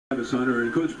Travis Hunter,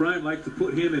 and Coach Bryant likes to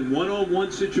put him in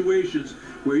one-on-one situations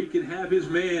where he can have his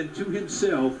man to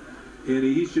himself, and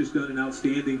he's just done an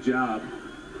outstanding job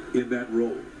in that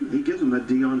role. He gives him that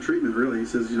Deion treatment, really. He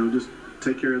says, you know, just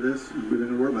take care of this. We're not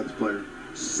going to worry about this player.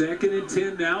 2nd and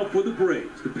 10 now for the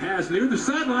Braves. The pass near the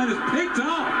sideline is picked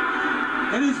off,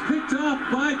 and it's picked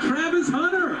off by Travis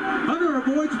Hunter. Hunter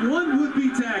avoids one would-be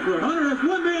tackler. Hunter has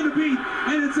one man to beat,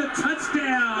 and it's a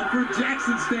touchdown for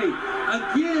Jackson State.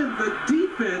 Again, the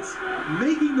defense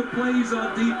making the plays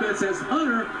on defense as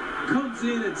Hunter comes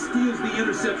in and steals the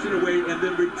interception away and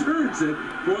then returns it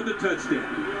for the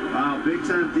touchdown. Wow,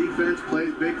 big-time defense,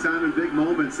 plays big time in big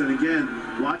moments. And again,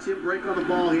 watch him break on the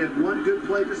ball. He had one good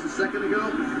play just a second ago,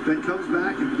 then comes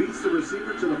back and beats the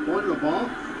receiver to the point of the ball.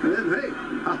 And then, hey,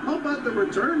 how about the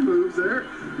return moves there?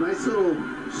 Nice little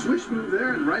swish move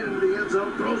there and right into the end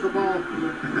zone, throws the ball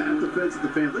at the fence of the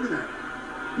fans. Look at that.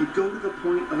 You go to the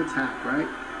point of attack, right?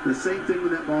 The same thing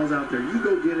when that ball's out there. You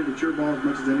go get it. It's your ball as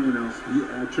much as anyone else.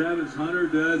 Yeah, Travis Hunter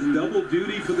does double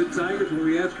duty for the Tigers. When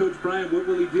we asked Coach Bryant what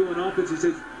will he do on offense, he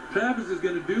says Travis is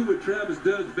going to do what Travis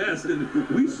does best. And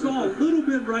we saw a little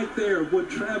bit right there of what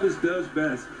Travis does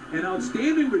best. An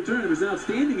outstanding return. It was an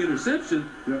outstanding interception.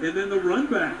 Yep. And then the run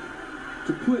back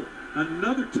to put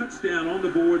another touchdown on the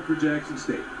board for Jackson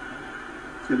State.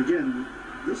 And again,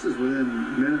 this is within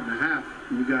a minute and a half.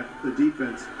 You got the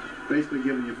defense basically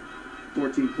giving you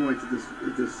 14 points at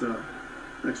this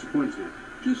extra points game.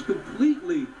 Just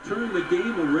completely turn the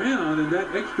game around, and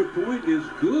that extra point is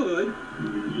good.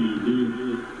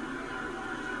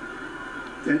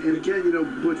 And again, you know,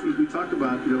 Butch, we talked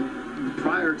about, you know,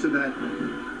 prior to that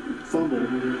fumble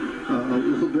a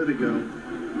little bit ago,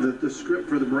 the script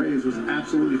for the Braves was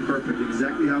absolutely perfect.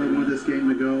 Exactly how they wanted this game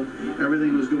to go.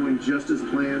 Everything was going just as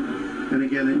planned. And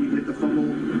again, then you get the fumble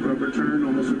return,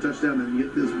 almost a touchdown, then you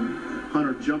get this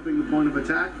Hunter jumping the point of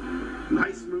attack.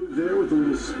 Nice move there with a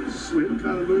little swim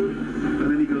kind of move.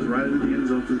 And then he goes right into the end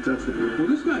zone for the touchdown. Well,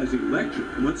 this guy is electric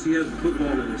once he has the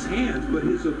football in his hands, but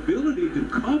his ability to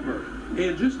cover,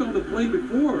 and just on the play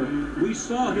before, we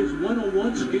saw his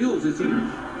one-on-one skills as he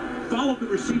followed the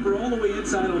receiver all the way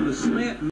inside on the slant.